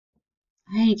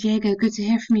Hey Diego, good to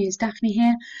hear from you. It's Daphne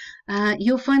here.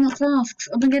 Your final tasks.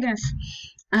 Oh my goodness.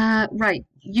 Right,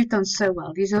 you've done so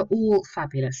well. These are all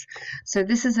fabulous. So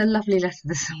this is a lovely letter.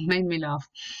 This made me laugh.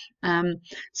 Um,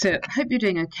 so hope you're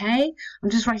doing okay. I'm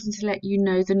just writing to let you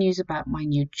know the news about my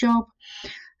new job.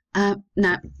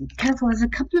 Now, careful, there's a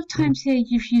couple of times here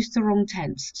you've used the wrong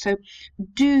tense. So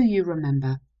do you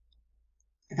remember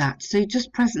that? So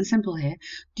just present simple here.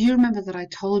 Do you remember that I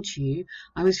told you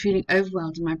I was feeling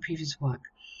overwhelmed in my previous work?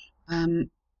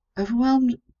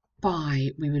 Overwhelmed by,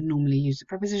 we would normally use the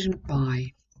preposition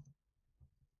by.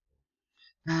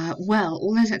 Well,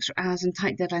 all those extra hours and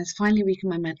tight deadlines finally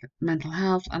weakened my mental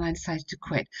health, and I decided to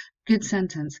quit. Good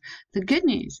sentence. The good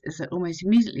news is that almost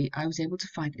immediately I was able to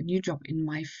find a new job in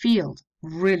my field.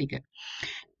 Really good.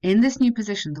 In this new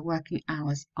position, the working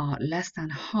hours are less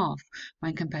than half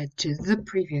when compared to the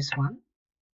previous one.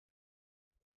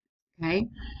 Okay.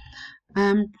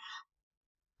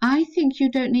 I think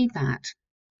you don't need that.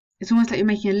 It's almost like you're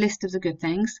making a list of the good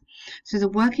things. So the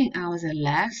working hours are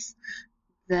less,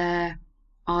 there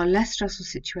are less stressful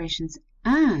situations,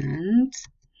 and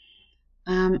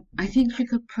I think we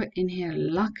could put in here,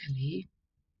 luckily,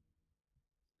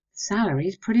 salary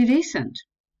is pretty decent.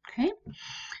 Okay.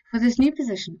 For this new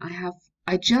position,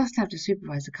 I just have to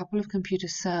supervise a couple of computer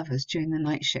servers during the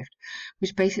night shift,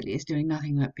 which basically is doing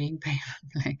nothing but being paid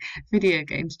for playing video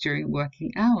games during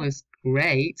working hours.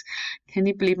 Great. Can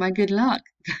you believe my good luck?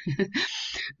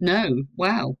 No.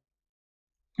 Wow.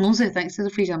 Also, thanks to the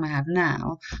free time I have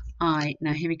now,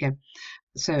 now here we go.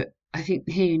 So I think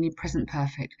here you need present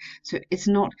perfect. So it's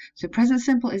not, so present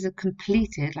simple is a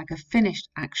completed, like a finished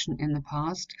action in the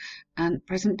past, and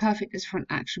present perfect is for an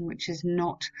action which is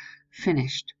not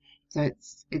finished. So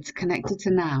it's connected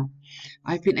to now.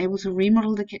 I've been able to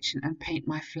remodel the kitchen and paint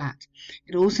my flat.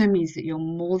 It also means that you're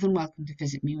more than welcome to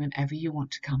visit me whenever you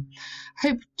want to come.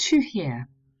 Hope to hear.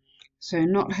 So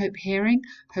not hope hearing,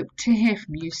 hope to hear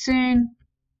from you soon.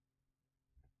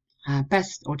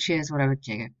 Best or cheers, whatever,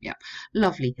 Diego. Yeah,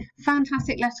 lovely.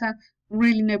 Fantastic letter.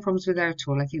 Really no problems with there at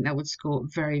all. I think that would score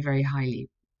very, very highly.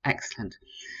 Excellent.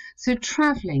 So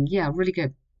travelling, yeah, really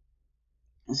good.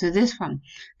 So this one,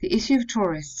 the issue of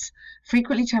tourists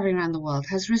frequently travelling around the world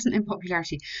has risen in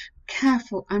popularity.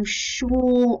 Careful, I'm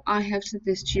sure I have said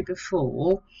this to you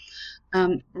before.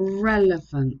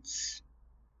 Relevance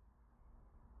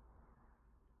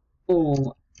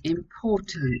or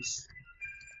importance.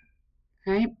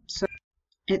 Okay, so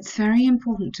it's very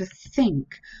important to think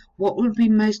what would be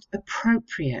most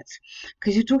appropriate,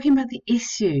 because you're talking about the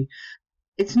issue.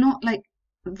 It's not like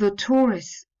the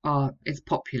tourists is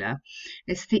popular,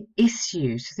 it's the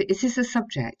issue. So is this the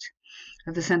subject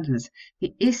of the sentence?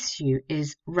 The issue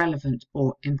is relevant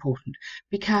or important.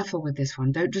 Be careful with this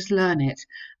one. Don't just learn it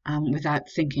without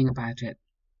thinking about it.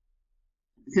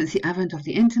 Since the advent of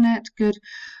the internet, good,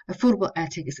 affordable air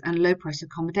tickets and low price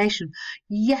accommodation.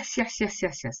 Yes, yes, yes,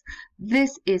 yes, yes.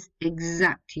 This is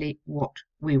exactly what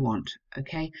we want.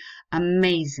 Okay,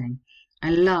 amazing.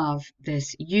 I love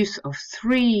this use of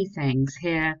three things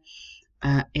here.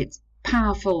 It's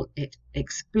powerful, it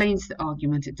explains the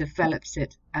argument, it develops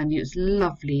it, and it's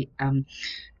lovely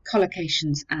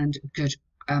collocations and good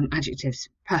adjectives.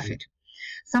 Perfect.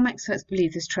 Some experts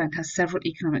believe this trend has several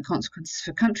economic consequences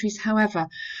for countries. However,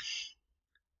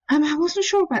 I wasn't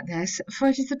sure about this, for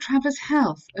it is the traveller's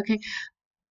health. Okay.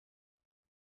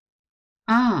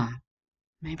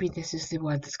 Maybe this is the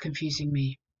word that's confusing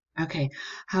me. Okay.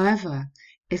 However,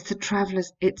 it's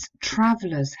traveller's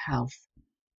health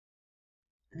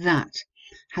that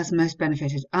has most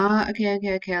benefited. Okay,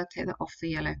 I'll take that off the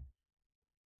yellow.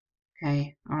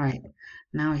 Okay, all right.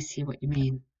 Now I see what you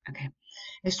mean. Okay.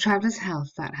 It's traveller's health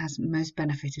that has most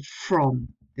benefited from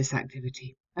this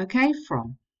activity. Okay,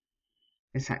 from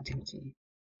this activity.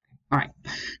 All right.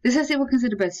 This essay will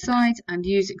consider both sides and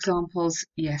use examples,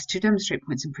 yes, to demonstrate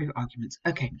points and prove arguments.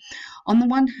 Okay. On the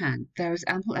one hand, there is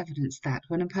ample evidence that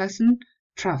when a person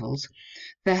travels,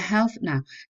 their health now,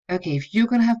 okay, if you're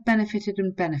going to have benefited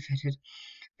and benefited,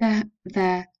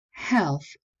 their health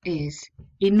is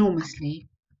enormously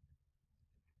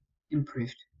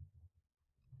improved.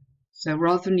 So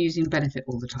rather than using benefit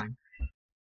all the time.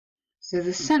 So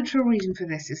the central reason for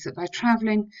this is that by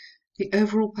traveling, the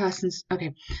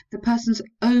person's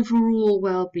overall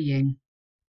well-being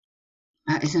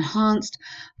is enhanced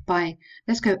by,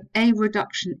 let's go, a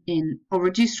reduction in or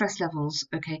reduced stress levels,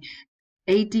 okay,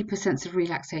 a deeper sense of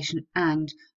relaxation,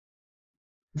 and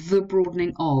the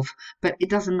broadening of, but it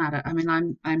doesn't matter. I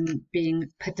mean, I'm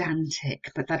being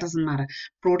pedantic, but that doesn't matter.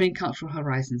 Broadening cultural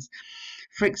horizons.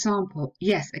 For example,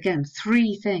 yes, again,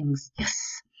 three things.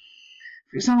 Yes.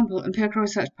 For example, empirical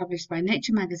research published by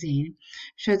Nature magazine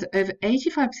showed that over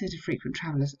 85% of frequent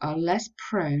travellers are less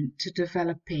prone to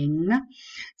developing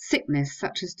sickness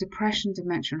such as depression,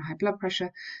 dementia, and high blood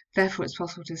pressure. Therefore, it's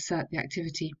possible to assert the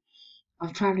activity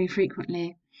of travelling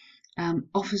frequently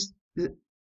offers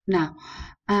now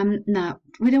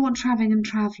we don't want travelling and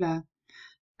traveller.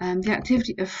 The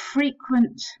activity of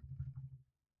frequent,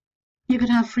 you can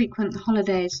have frequent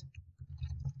holidays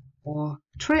or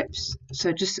trips,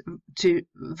 so just to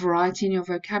variety in your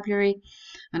vocabulary,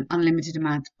 an unlimited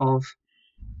amount of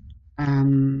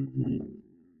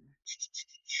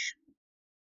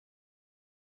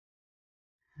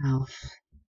health.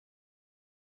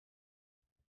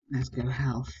 Let's go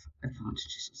health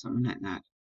advantages or something like that.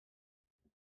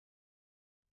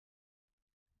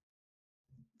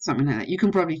 Something like that. You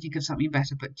can probably think of something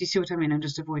better, but do you see what I mean? I'm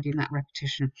just avoiding that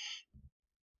repetition.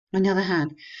 On the other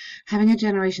hand, having a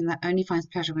generation that only finds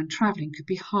pleasure when travelling could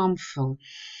be harmful.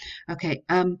 Okay,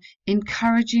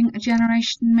 encouraging a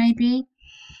generation maybe.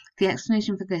 The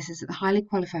explanation for this is that the highly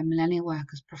qualified millennial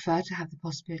workers prefer to have the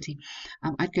possibility,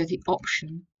 I'd go the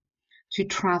option, to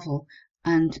travel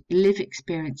and live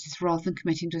experiences rather than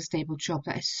committing to a stable job.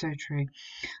 That is so true.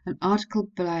 An article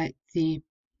by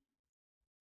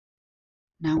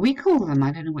now we call them,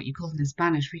 I don't know what you call them in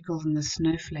Spanish, we call them the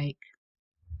snowflake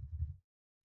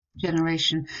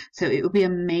generation. So it would be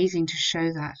amazing to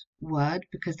show that word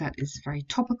because that is very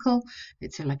topical.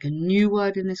 It's like a new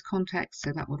word in this context,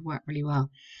 so that would work really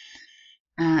well.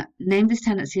 Name this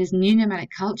tendency as new nomadic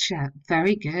culture.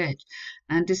 Very good.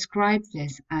 And describe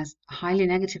this as highly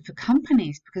negative for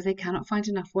companies because they cannot find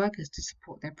enough workers to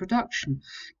support their production.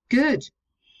 Good.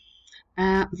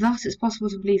 Thus, it's possible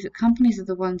to believe that companies are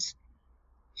the ones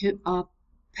who are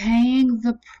paying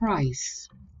the price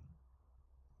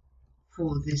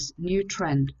for this new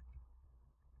trend.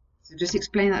 So just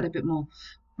explain that a bit more.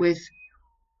 With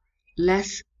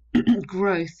less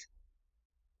growth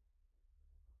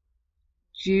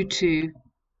due to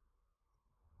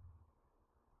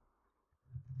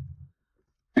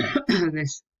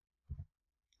this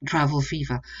travel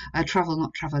fever, travel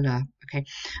not traveller. Okay,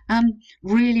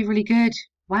 really, really good.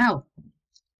 Wow.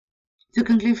 To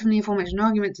conclude from the aforementioned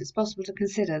arguments, it's possible to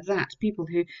consider that people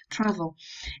who travel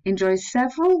enjoy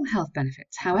several health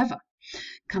benefits. However,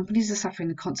 companies are suffering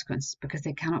the consequences because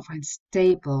they cannot find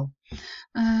stable,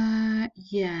 and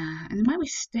it might be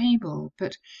stable,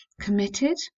 but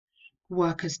committed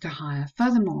workers to hire.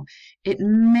 Furthermore, it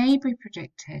may be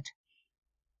predicted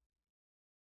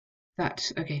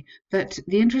that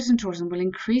the interest in tourism will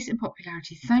increase in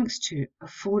popularity thanks to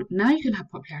now you can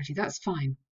have popularity, that's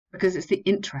fine, because it's the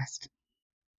interest.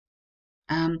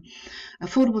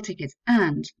 Affordable tickets,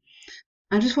 and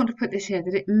I just want to put this here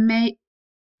that it may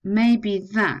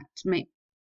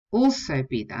also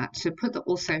be that, so put the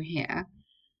also here,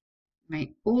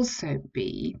 may also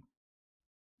be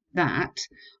that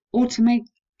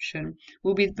automation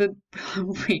will be the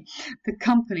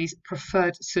company's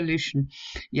preferred solution.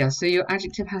 Yeah, so your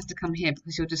adjective has to come here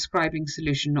because you're describing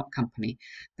solution, not company.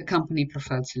 The company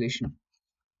preferred solution.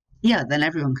 Yeah, then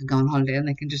everyone can go on holiday and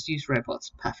they can just use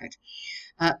robots. Perfect.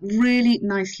 Really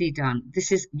nicely done.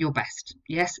 This is your best.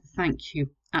 Yes, thank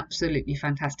you. Absolutely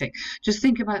fantastic. Just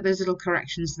think about those little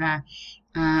corrections there.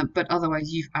 But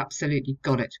otherwise, you've absolutely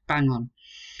got it. Bang on.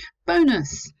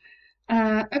 Bonus.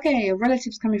 Okay, a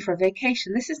relative's coming for a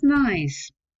vacation. This is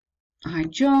nice. Hi,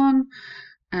 John.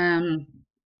 I'm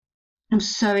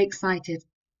so excited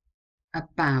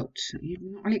about, you're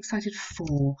not really excited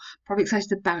for, probably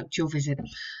excited about your visit.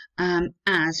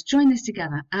 As join this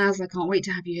together, as I can't wait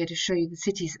to have you here to show you the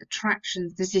city's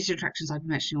attractions, I've been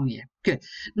mentioning all year. Good.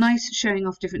 Nice showing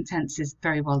off different tenses.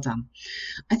 Very well done.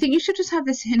 I think you should just have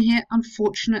this in here,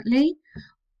 unfortunately.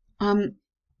 No,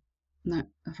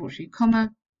 unfortunately,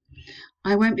 comma.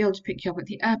 I won't be able to pick you up at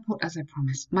the airport as I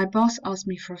promised. My boss asked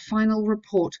me for a final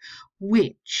report,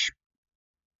 which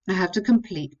I have to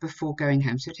complete before going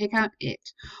home. So take out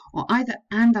it, or either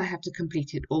and I have to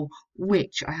complete it, or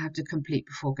which I have to complete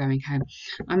before going home.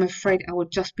 I'm afraid I will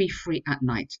just be free at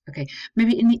night. Okay,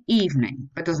 maybe in the evening,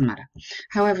 but doesn't matter.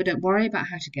 However, don't worry about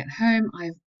how to get home.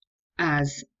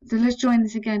 So let's join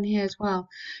this again here as well,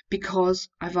 because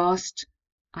now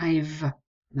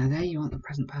there you want the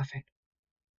present perfect.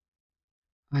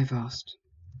 I've asked.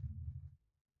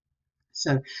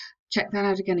 So check that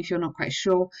out again if you're not quite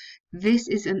sure. This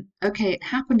is it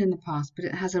happened in the past, but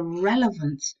it has a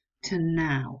relevance to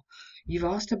now. You've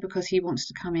asked her because he wants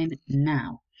to come in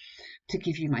now to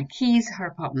give you my keys. Her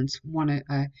apartment's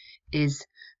is,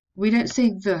 we don't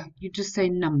say you just say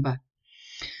number.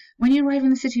 When you arrive in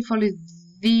the city, follow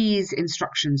these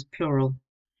instructions, plural.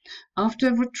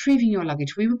 After retrieving your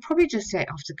luggage, we would probably just say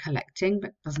after collecting,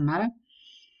 but it doesn't matter.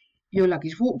 Your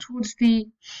luggage, walk towards the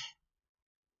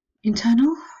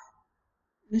internal.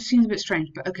 This seems a bit strange,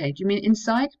 but okay. Do you mean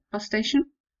inside bus station?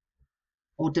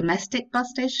 Or domestic bus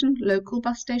station? Local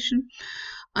bus station?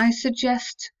 Either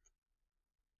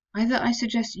I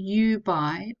suggest you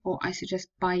buy or I suggest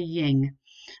buying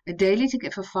a daily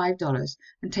ticket for $5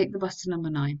 and take the bus to number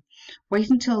 9. Wait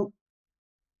until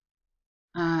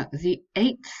the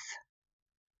 8th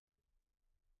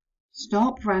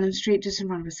stop, Random Street, just in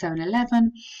front of a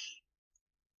 7-Eleven.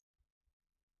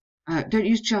 Don't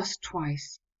use just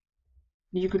twice.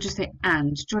 You could just say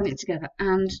and, join it together.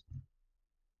 And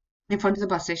in front of the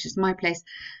bus station is my place,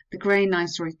 the grey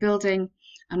 9-story building,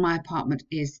 and my apartment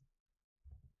is,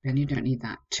 then you don't need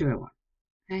that, 201.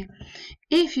 Okay.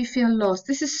 If you feel lost,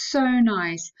 this is so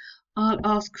nice. I'll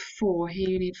ask for, here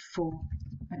you need 4,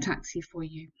 a taxi for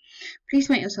you. Please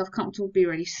make yourself comfortable, be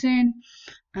ready soon,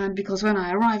 because when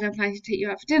I arrive, I'm planning to take you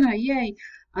out for dinner, yay!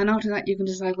 And after that, you can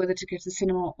decide whether to go to the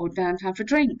cinema or downtown for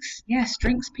drinks. Yes,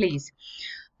 drinks, please.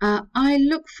 I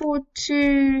look forward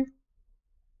to...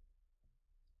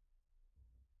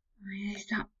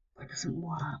 That doesn't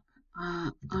work.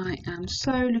 I am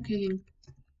so looking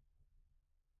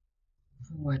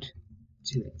forward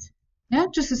to it. Yeah,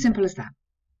 just as simple as that.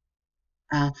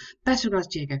 Better regards,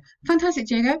 Diego. Fantastic,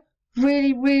 Diego.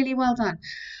 Really, really well done.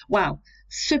 Wow.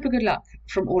 Super good luck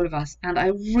from all of us. And I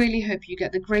really hope you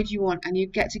get the grade you want and you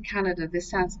get to Canada. This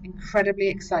sounds incredibly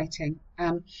exciting.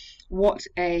 What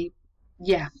a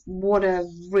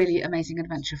really amazing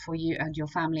adventure for you and your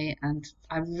family. And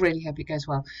I really hope it goes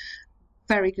well.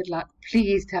 Very good luck.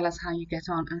 Please tell us how you get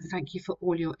on. And thank you for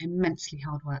all your immensely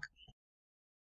hard work.